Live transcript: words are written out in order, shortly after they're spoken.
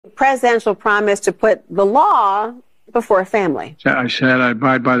presidential promise to put the law before family. I said I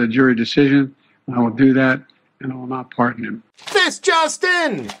abide by the jury decision. I will do that, and I will not pardon him. This just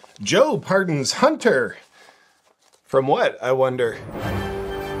in! Joe pardons Hunter. From what, I wonder?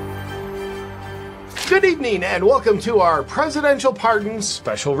 Good evening and welcome to our Presidential Pardons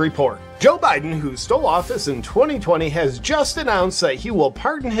Special Report. Joe Biden, who stole office in 2020, has just announced that he will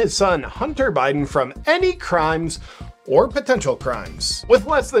pardon his son Hunter Biden from any crimes or potential crimes. With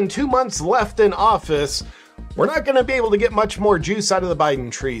less than 2 months left in office, we're not going to be able to get much more juice out of the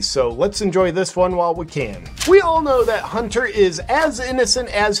Biden tree, so let's enjoy this one while we can. We all know that Hunter is as innocent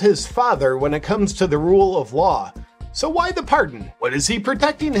as his father when it comes to the rule of law. So why the pardon? What is he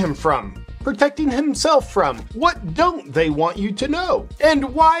protecting him from? Protecting himself from? What don't they want you to know?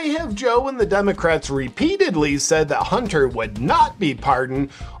 And why have Joe and the Democrats repeatedly said that Hunter would not be pardoned,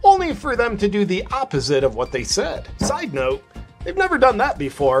 only for them to do the opposite of what they said? Side note, they've never done that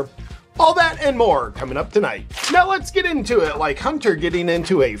before. All that and more coming up tonight. Now let's get into it, like Hunter getting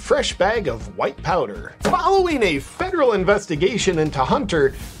into a fresh bag of white powder. Following a federal investigation into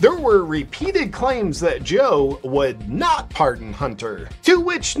Hunter, there were repeated claims that Joe would not pardon Hunter, to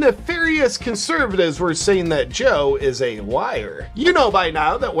which nefarious conservatives were saying that Joe is a liar. You know by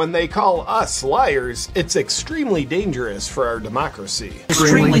now that when they call us liars, it's extremely dangerous for our democracy.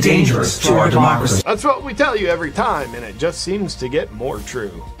 Extremely dangerous to our democracy. That's what we tell you every time, and it just seems to get more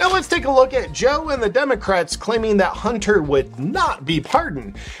true. Now let's take a look at Joe and the Democrats claiming that Hunter would not be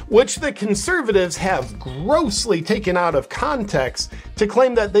pardoned, which the conservatives have grossly taken out of context to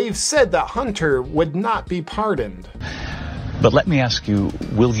claim that they've said that Hunter would not be pardoned. But let me ask you,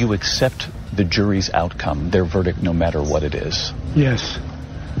 will you accept the jury's outcome, their verdict, no matter what it is? Yes.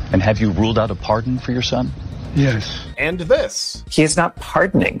 And have you ruled out a pardon for your son? Yes. And this. He is not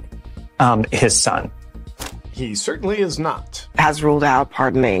pardoning his son. He certainly is not. Has ruled out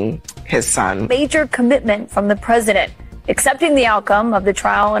pardoning his son. Major commitment from the president, accepting the outcome of the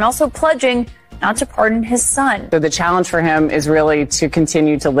trial and also pledging not to pardon his son. So the challenge for him is really to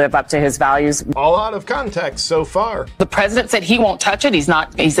continue to live up to his values. All out of context so far. The president said he won't touch it. He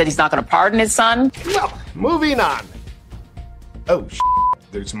said he's not going to pardon his son. Well, moving on. Oh,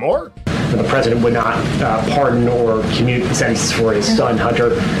 there's more? The president would not pardon or commute the sentence for his son,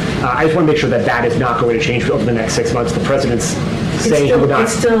 Hunter. I just want to make sure that that is not going to change over the next 6 months. The president's saying he would not.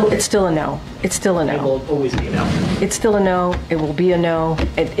 It's still a no. It's still a no. It will always be a no. It's still a no. It will be a no.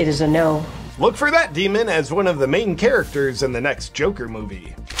 It is a no. Look for that demon as one of the main characters in the next Joker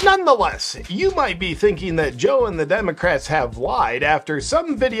movie. Nonetheless, you might be thinking that Joe and the Democrats have lied after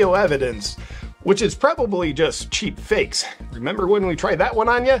some video evidence, which is probably just cheap fakes. Remember when we tried that one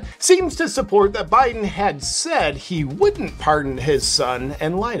on ya? Seems to support that Biden had said he wouldn't pardon his son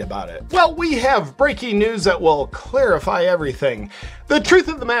and lied about it. Well, we have breaking news that will clarify everything. The truth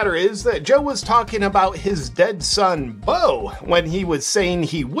of the matter is that Joe was talking about his dead son, Beau, when he was saying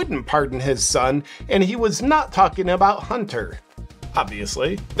he wouldn't pardon his son, and he was not talking about Hunter.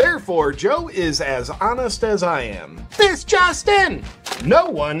 Obviously. Therefore, Joe is as honest as I am. This just in! No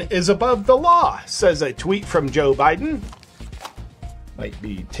one is above the law, says a tweet from Joe Biden. Might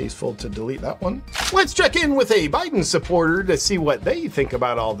be tasteful to delete that one. Let's check in with a Biden supporter to see what they think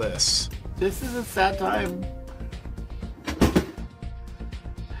about all this. This is a sad time.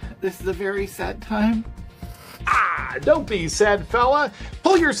 This is a very sad time. Ah, don't be sad, fella.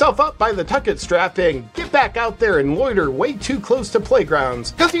 Pull yourself up by the tucket strap and get back out there and loiter way too close to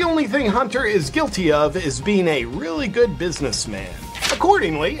playgrounds, because the only thing Hunter is guilty of is being a really good businessman.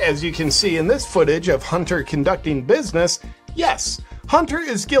 Accordingly, as you can see in this footage of Hunter conducting business, yes, Hunter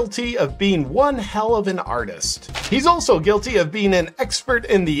is guilty of being one hell of an artist. He's also guilty of being an expert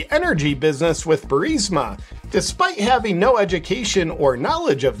in the energy business with Burisma, despite having no education or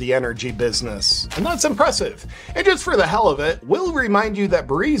knowledge of the energy business. And that's impressive. And just for the hell of it, we'll remind you that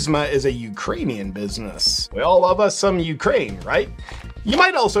Burisma is a Ukrainian business. We all love us some Ukraine, right? You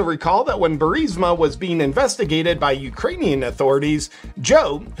might also recall that when Burisma was being investigated by Ukrainian authorities,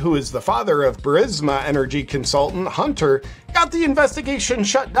 Joe, who is the father of Burisma energy consultant Hunter, got the investigation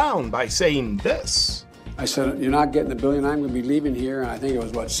shut down by saying this. I said, you're not getting the billion. I'm going to be leaving here. And I think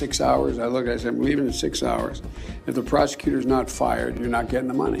it was, 6 hours? I looked, I said, I'm leaving in 6 hours. If the prosecutor's not fired, you're not getting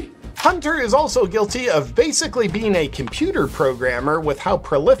the money. Hunter is also guilty of basically being a computer programmer with how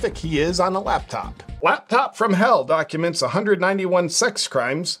prolific he is on a laptop. Laptop from Hell documents 191 sex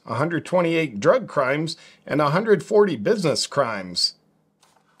crimes, 128 drug crimes, and 140 business crimes.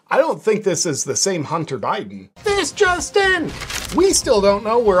 I don't think this is the same Hunter Biden. This just in! We still don't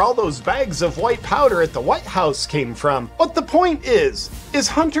know where all those bags of white powder at the White House came from. But the point is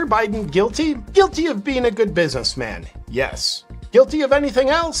Hunter Biden guilty? Guilty of being a good businessman, yes. Guilty of anything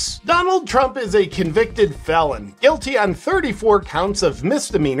else? Donald Trump is a convicted felon, guilty on 34 counts of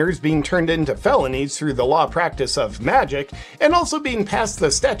misdemeanors being turned into felonies through the law practice of magic, and also being past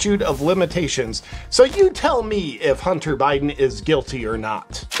the statute of limitations. So you tell me if Hunter Biden is guilty or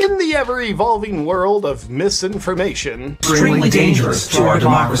not. In the ever-evolving world of misinformation, Extremely dangerous to our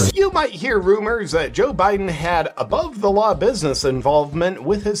democracy. You might hear rumors that Joe Biden had above-the-law business involvement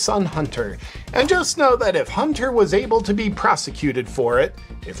with his son Hunter. And just know that if Hunter was able to be prosecuted for it,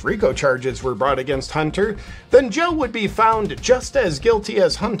 if RICO charges were brought against Hunter, then Joe would be found just as guilty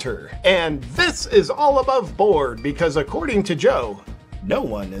as Hunter. And this is all above board because according to Joe, no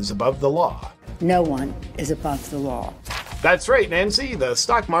one is above the law. No one is above the law. That's right, Nancy. The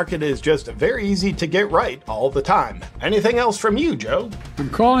stock market is just very easy to get right all the time. Anything else from you, Joe? I'm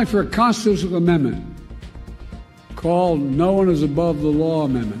calling for a constitutional amendment called No One is Above the Law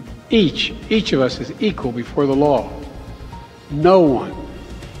Amendment. Each of us is equal before the law. No one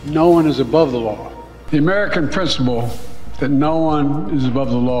is above the law. The American principle that no one is above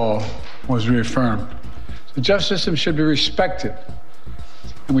the law was reaffirmed. The justice system should be respected,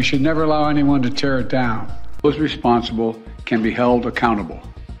 and we should never allow anyone to tear it down. Those responsible can be held accountable.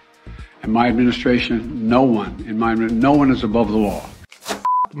 In my administration, no one is above the law.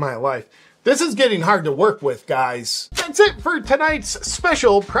 My life. This is getting hard to work with, guys. That's it for tonight's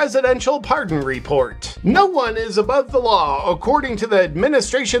special presidential pardon report. No one is above the law, according to the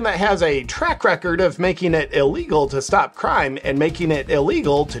administration that has a track record of making it illegal to stop crime and making it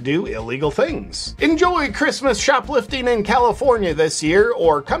illegal to do illegal things. Enjoy Christmas shoplifting in California this year,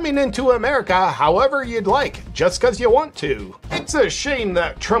 or coming into America however you'd like, just because you want to. It's a shame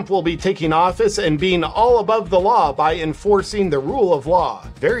that Trump will be taking office and being all above the law by enforcing the rule of law.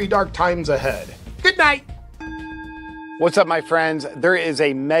 Very dark times ahead. Good night. What's up, my friends? There is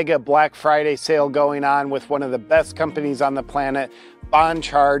a mega Black Friday sale going on with one of the best companies on the planet, Bond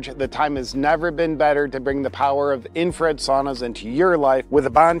Charge. The time has never been better to bring the power of infrared saunas into your life with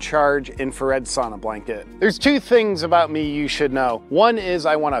a Bond Charge infrared sauna blanket. There's two things about me you should know. One is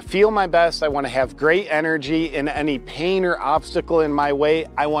I want to feel my best. I want to have great energy, and any pain or obstacle in my way,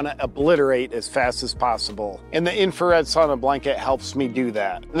 I want to obliterate as fast as possible. And the infrared sauna blanket helps me do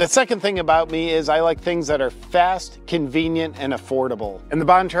that. And the second thing about me is I like things that are fast, convenient, and affordable. And the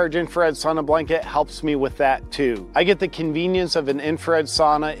Bond Charge infrared sauna blanket helps me with that too. I get the convenience of an infrared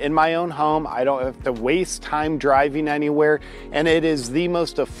sauna in my own home. I don't have to waste time driving anywhere, and it is the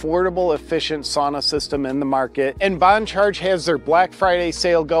most affordable, efficient sauna system in the market. And Bond Charge has their Black Friday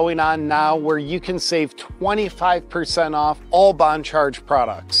sale going on now, where you can save 25% off all Bond Charge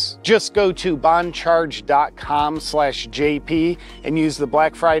products. Just go to bondcharge.com/JP and use the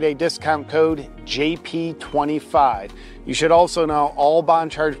Black Friday discount code JP25. You should also know all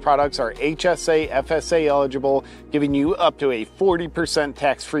Bond Charge products are HSA, FSA eligible, giving you up to a 40%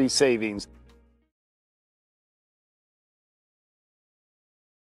 tax-free savings.